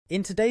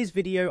In today's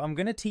video, I'm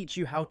going to teach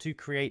you how to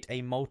create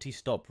a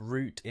multi-stop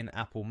route in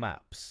Apple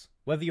Maps.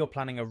 Whether you're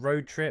planning a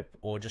road trip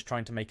or just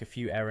trying to make a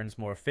few errands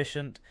more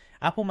efficient,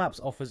 Apple Maps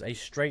offers a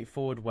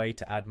straightforward way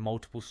to add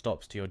multiple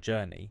stops to your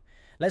journey.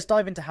 Let's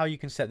dive into how you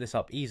can set this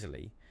up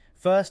easily.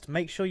 First,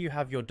 make sure you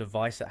have your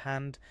device at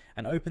hand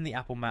and open the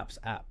Apple Maps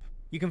app.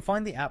 You can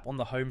find the app on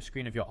the home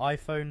screen of your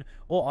iPhone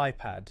or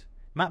iPad.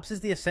 Maps is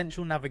the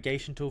essential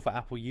navigation tool for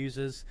Apple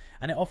users,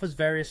 and it offers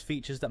various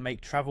features that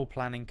make travel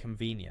planning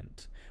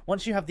convenient.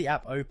 Once you have the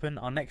app open,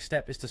 our next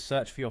step is to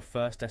search for your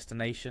first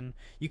destination.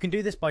 You can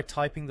do this by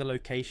typing the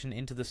location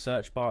into the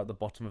search bar at the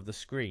bottom of the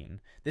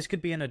screen. This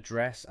could be an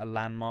address, a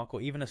landmark,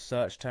 or even a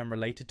search term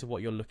related to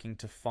what you're looking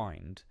to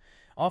find.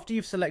 After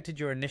you've selected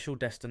your initial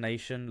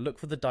destination, look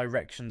for the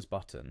directions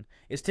button.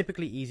 It's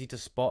typically easy to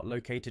spot,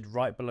 located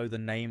right below the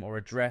name or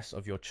address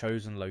of your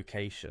chosen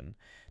location.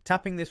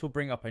 Tapping this will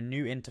bring up a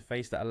new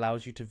interface that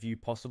allows you to view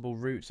possible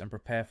routes and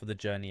prepare for the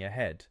journey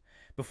ahead.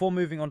 Before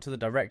moving on to the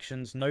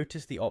directions,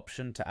 notice the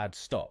option to add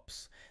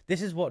stops.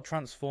 This is what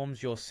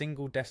transforms your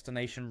single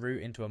destination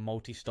route into a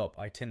multi-stop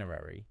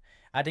itinerary.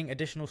 Adding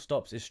additional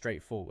stops is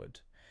straightforward.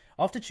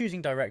 After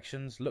choosing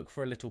directions, look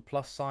for a little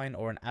plus sign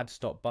or an add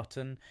stop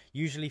button,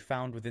 usually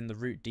found within the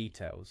route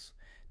details.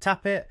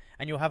 Tap it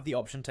and you'll have the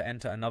option to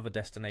enter another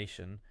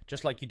destination,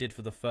 just like you did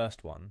for the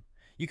first one.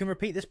 You can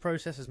repeat this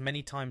process as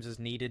many times as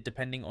needed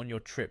depending on your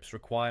trip's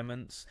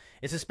requirements.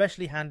 It's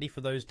especially handy for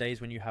those days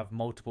when you have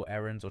multiple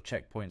errands or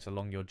checkpoints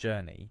along your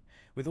journey.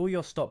 With all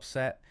your stops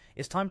set,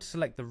 it's time to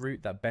select the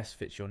route that best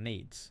fits your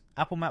needs.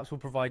 Apple Maps will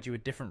provide you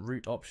with different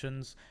route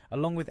options,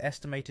 along with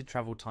estimated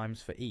travel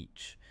times for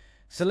each.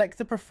 Select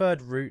the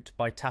preferred route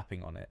by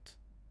tapping on it.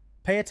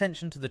 Pay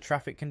attention to the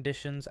traffic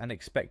conditions and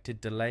expected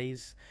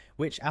delays,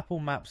 which Apple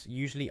Maps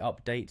usually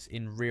updates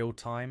in real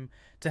time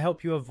to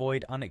help you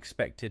avoid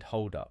unexpected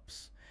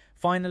holdups.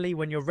 Finally,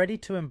 when you're ready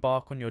to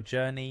embark on your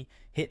journey,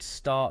 hit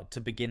Start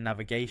to begin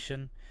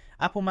navigation.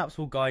 Apple Maps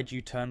will guide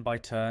you turn by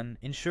turn,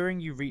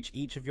 ensuring you reach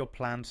each of your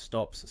planned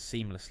stops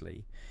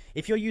seamlessly.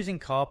 If you're using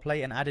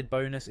CarPlay, an added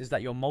bonus is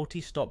that your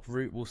multi-stop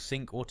route will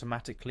sync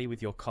automatically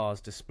with your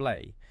car's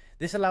display.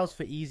 This allows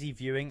for easy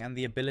viewing and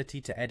the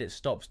ability to edit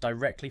stops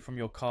directly from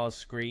your car's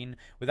screen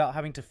without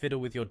having to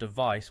fiddle with your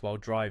device while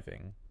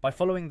driving. By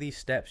following these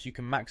steps, you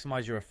can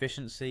maximize your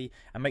efficiency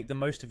and make the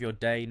most of your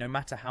day no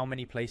matter how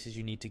many places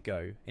you need to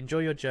go. Enjoy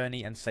your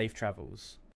journey and safe travels.